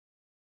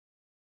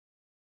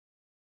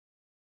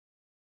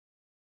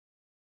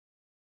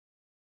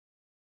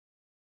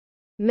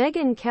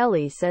Megyn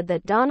Kelly said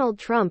that Donald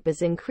Trump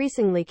is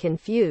increasingly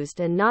confused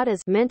and not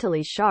as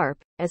mentally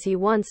sharp as he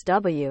once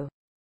was.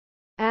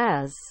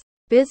 As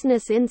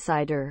Business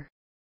Insider.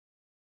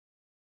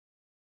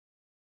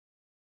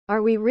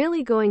 Are we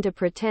really going to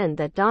pretend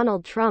that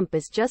Donald Trump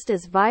is just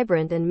as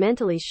vibrant and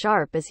mentally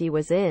sharp as he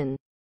was in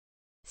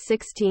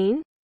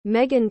 2016?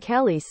 Megyn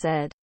Kelly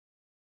said.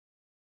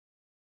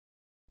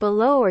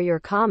 Below are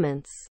your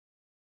comments.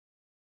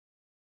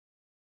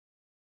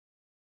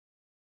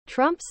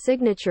 Trump's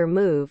signature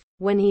move,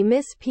 when he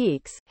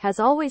misspeaks, has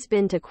always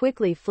been to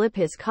quickly flip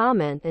his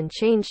comment and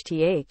change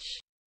the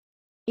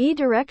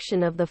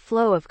direction of the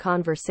flow of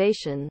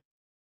conversation.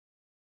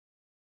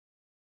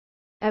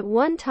 At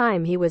one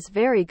time he was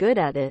very good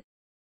at it.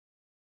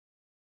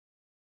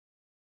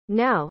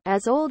 Now,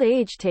 as old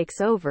age takes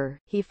over,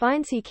 he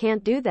finds he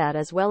can't do that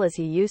as well as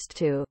he used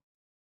to.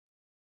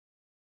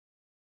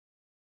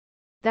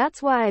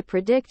 That's why I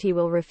predict he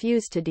will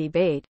refuse to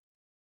debate.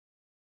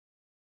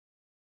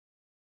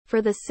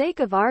 For the sake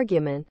of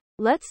argument,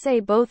 let's say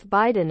both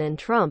Biden and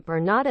Trump are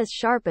not as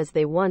sharp as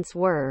they once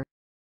were.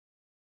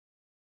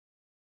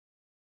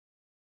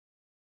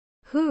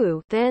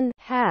 Who, then,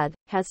 has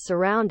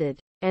surrounded,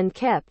 and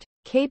kept,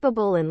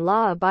 capable and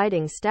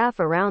law-abiding staff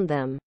around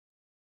them.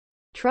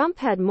 Trump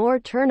had more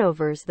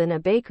turnovers than a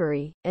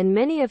bakery, and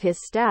many of his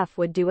staff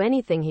would do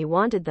anything he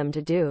wanted them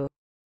to do.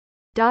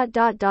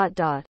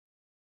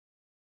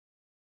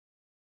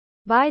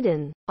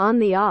 Biden, on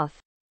the off.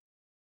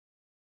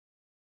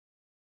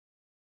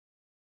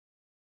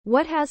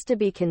 What has to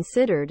be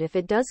considered if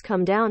it does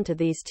come down to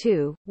these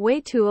two, way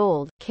too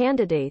old,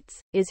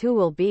 candidates, is who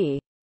will be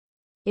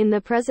in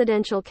the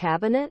presidential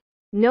cabinet?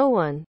 No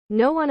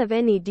one of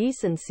any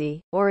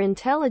decency, or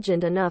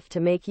intelligent enough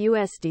to make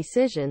U.S.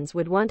 decisions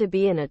would want to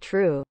be in a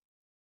true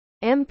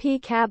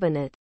MP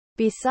cabinet.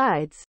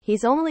 Besides,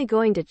 he's only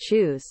going to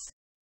choose.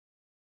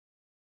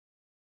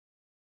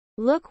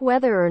 Look,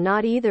 whether or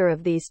not either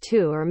of these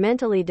two are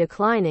mentally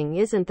declining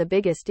isn't the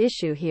biggest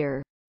issue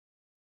here.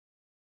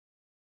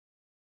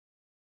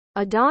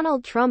 A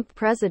Donald Trump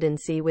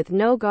presidency with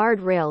no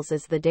guardrails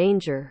is the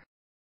danger.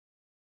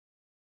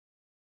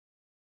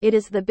 It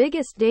is the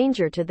biggest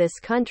danger to this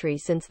country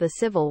since the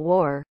Civil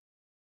War.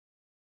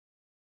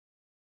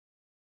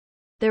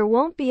 There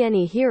won't be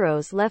any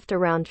heroes left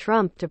around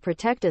Trump to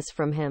protect us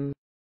from him.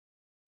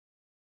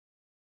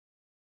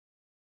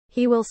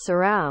 He will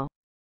surround.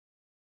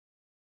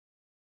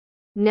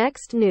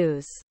 Next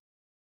news.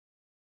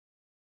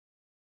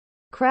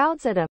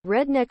 Crowds at a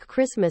redneck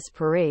Christmas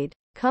parade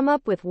come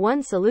up with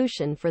one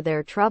solution for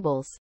their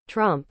troubles.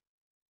 Trump.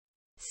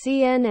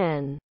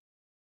 CNN.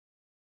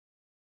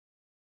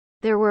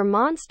 There were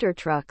monster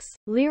trucks,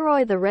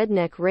 Leroy the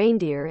redneck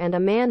reindeer and a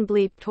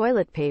man-bleep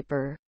toilet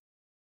paper.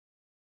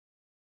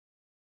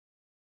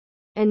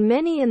 And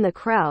many in the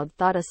crowd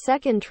thought a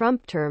second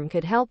Trump term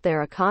could help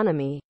their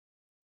economy.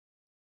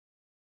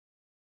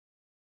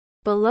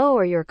 Below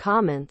are your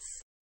comments.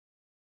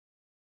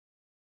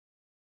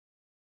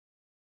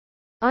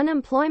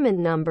 Unemployment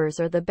numbers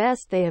are the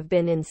best they have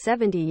been in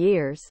 70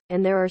 years,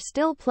 and there are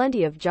still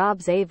plenty of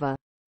jobs.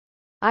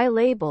 I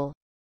label.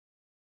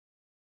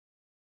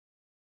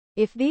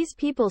 If these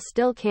people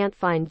still can't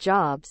find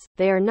jobs,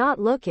 they are not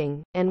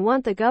looking, and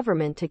want the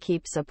government to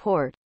keep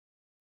supporting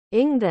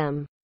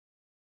them.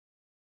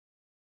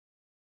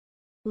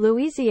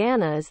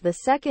 Louisiana is the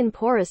second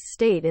poorest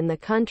state in the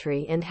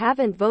country and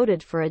haven't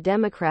voted for a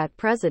Democrat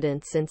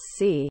president since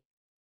C.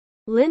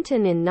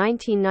 Lincoln in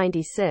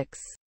 1996.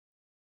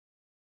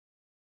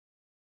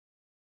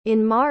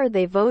 In Mar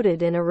they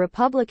voted in a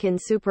Republican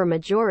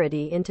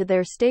supermajority into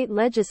their state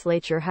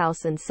legislature,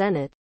 House and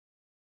Senate.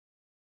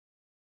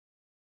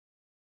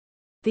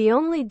 The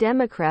only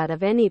Democrat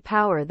of any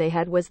power they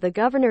had was the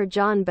Governor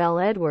John Bel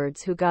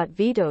Edwards, who got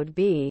vetoed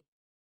by.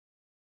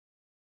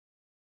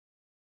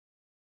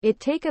 It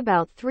take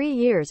about 3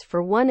 years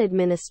for one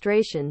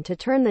administration to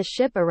turn the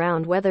ship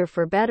around, whether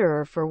for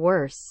better or for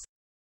worse.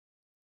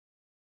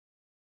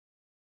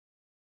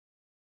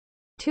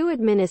 2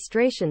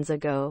 administrations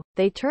ago,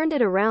 they turned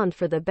it around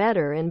for the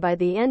better, and by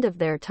the end of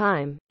their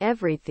time,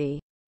 everything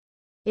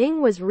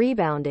was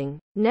rebounding.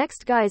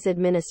 Next guy's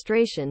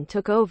administration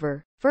took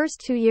over,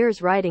 first 2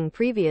 years riding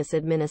previous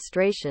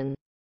administration.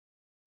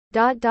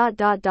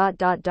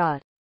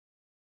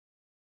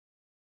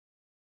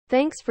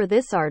 Thanks for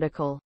this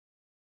article.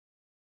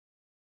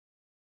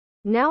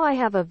 Now I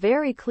have a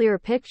very clear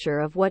picture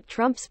of what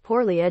Trump's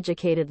poorly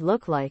educated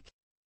look like.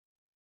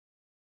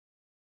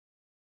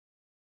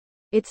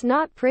 It's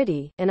not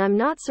pretty, and I'm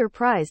not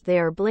surprised they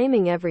are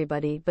blaming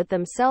everybody but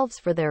themselves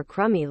for their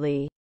crummy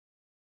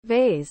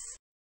lives.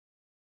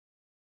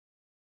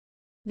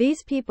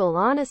 These people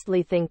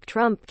honestly think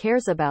Trump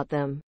cares about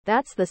them.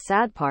 That's the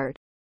sad part.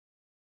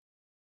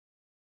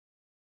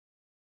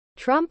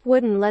 Trump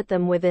wouldn't let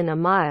them within a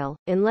mile,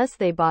 unless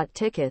they bought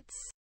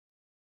tickets.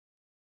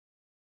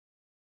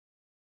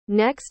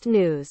 Next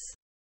news.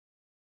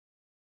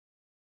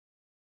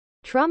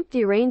 Trump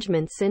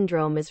derangement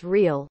syndrome is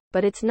real,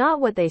 but it's not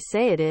what they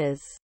say it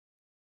is.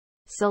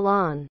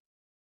 Salon.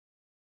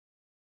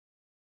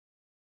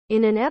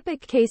 In an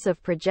epic case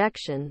of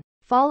projection,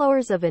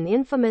 followers of an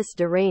infamous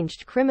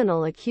deranged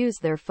criminal accuse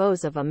their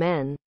foes of a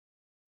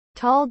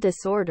mental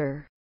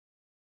disorder.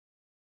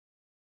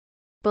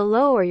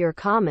 Below are your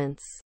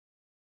comments.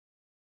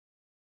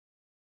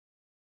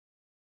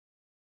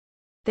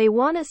 They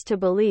want us to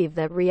believe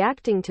that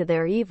reacting to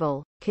their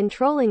evil,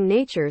 controlling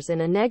natures in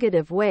a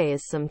negative way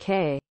is some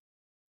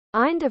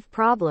kind of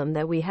problem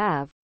that we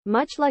have.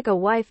 Much like a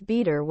wife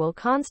beater will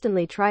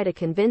constantly try to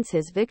convince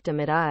his victim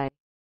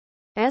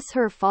it's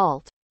her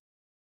fault.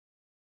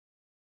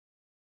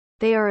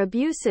 They are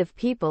abusive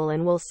people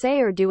and will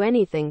say or do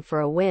anything for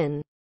a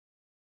win.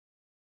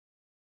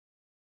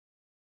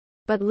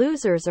 But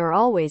losers are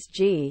always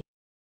G.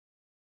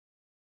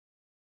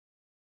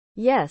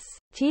 Yes,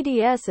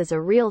 TDS is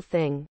a real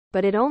thing,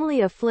 but it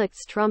only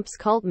afflicts Trump's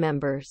cult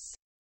members.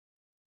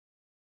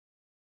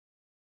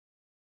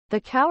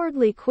 The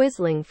cowardly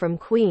quisling from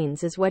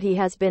Queens is what he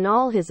has been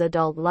all his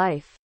adult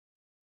life.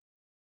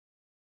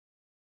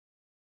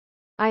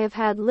 I have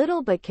had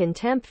little but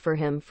contempt for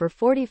him for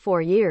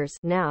 44 years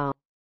now.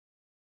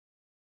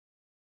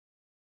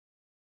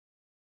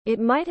 It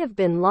might have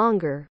been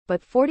longer,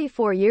 but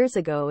 44 years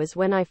ago is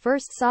when I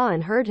first saw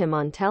and heard him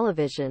on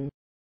television,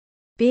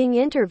 being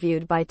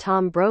interviewed by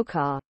Tom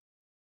Brokaw.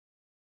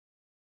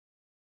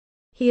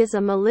 He is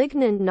a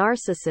malignant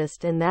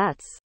narcissist, and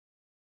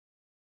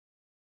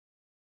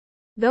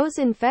those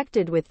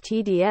infected with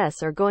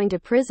TDS are going to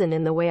prison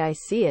in the way I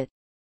see it.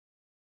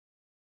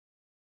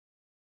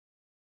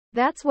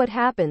 That's what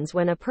happens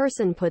when a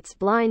person puts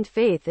blind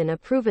faith in a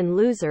proven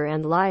loser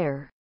and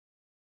liar.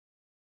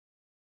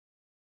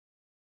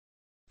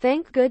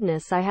 Thank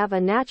goodness I have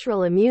a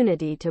natural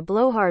immunity to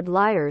blowhard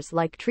liars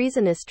like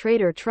treasonous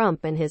traitor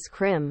Trump and his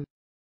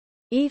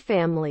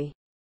family.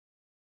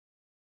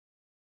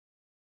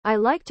 I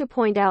like to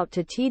point out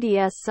to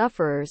TDS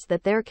sufferers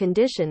that their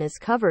condition is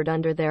covered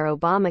under their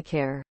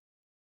Obamacare.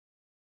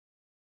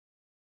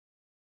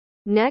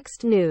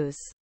 Next news.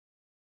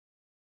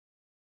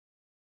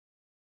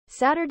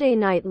 Saturday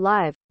Night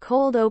Live,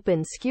 cold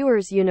open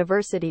skewers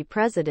university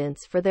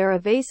presidents for their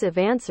evasive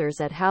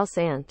answers at House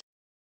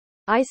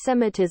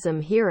anti-Semitism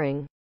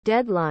hearing.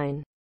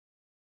 Deadline.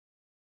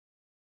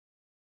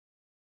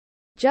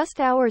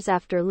 Just hours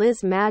after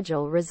Liz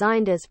Majel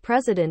resigned as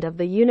president of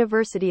the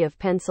University of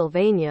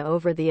Pennsylvania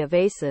over the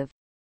evasive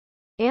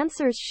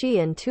answers she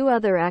and two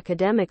other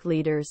academic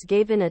leaders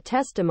gave in a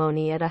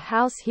testimony at a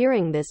House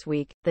hearing this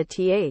week, the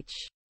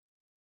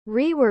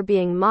THRE were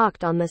being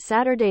mocked on the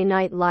Saturday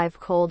Night Live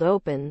cold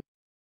open.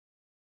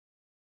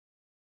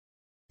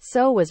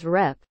 So was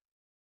Rep.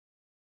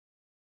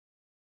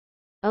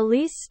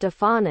 Elise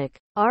Stefanik,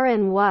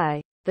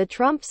 RNY, the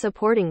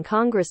Trump-supporting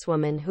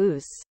congresswoman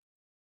whose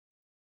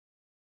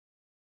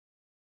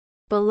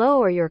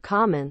below are your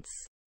comments.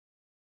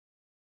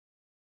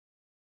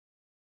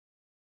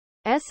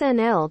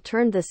 SNL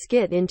turned the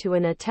skit into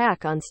an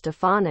attack on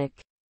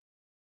Stefanik.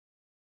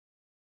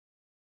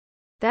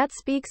 That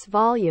speaks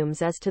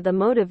volumes as to the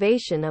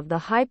motivation of the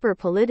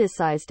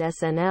hyper-politicized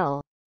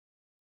SNL.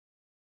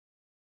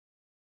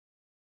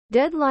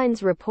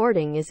 Deadline's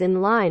reporting is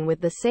in line with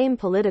the same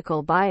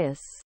political bias.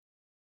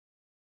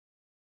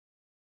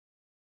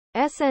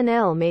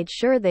 SNL made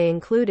sure they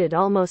included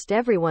almost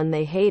everyone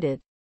they hated.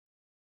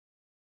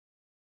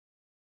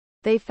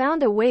 They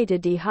found a way to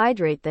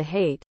dehydrate the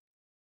hate.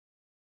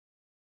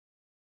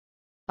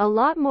 A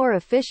lot more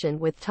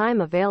efficient with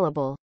time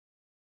available.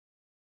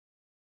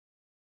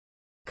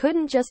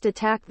 Couldn't just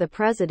attack the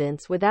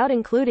presidents without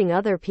including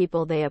other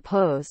people they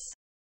oppose.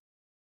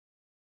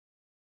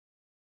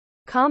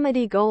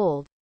 Comedy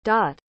gold.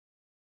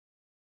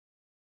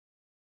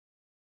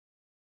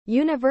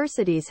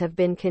 Universities have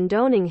been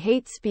condoning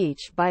hate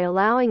speech by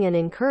allowing and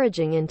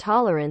encouraging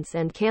intolerance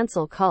and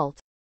cancel culture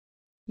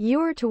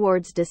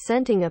towards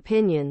dissenting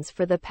opinions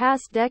for the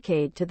past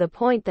decade, to the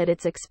point that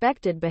it's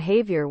expected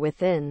behavior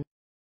within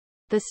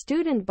the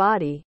student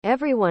body.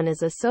 Everyone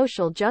is a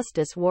social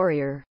justice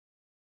warrior.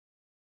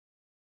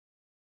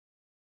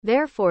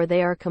 Therefore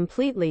they are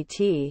completely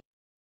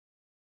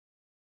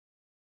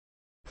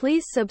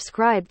Please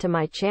subscribe to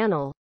my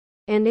channel.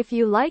 And if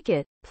you like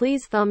it,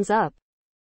 please thumbs up.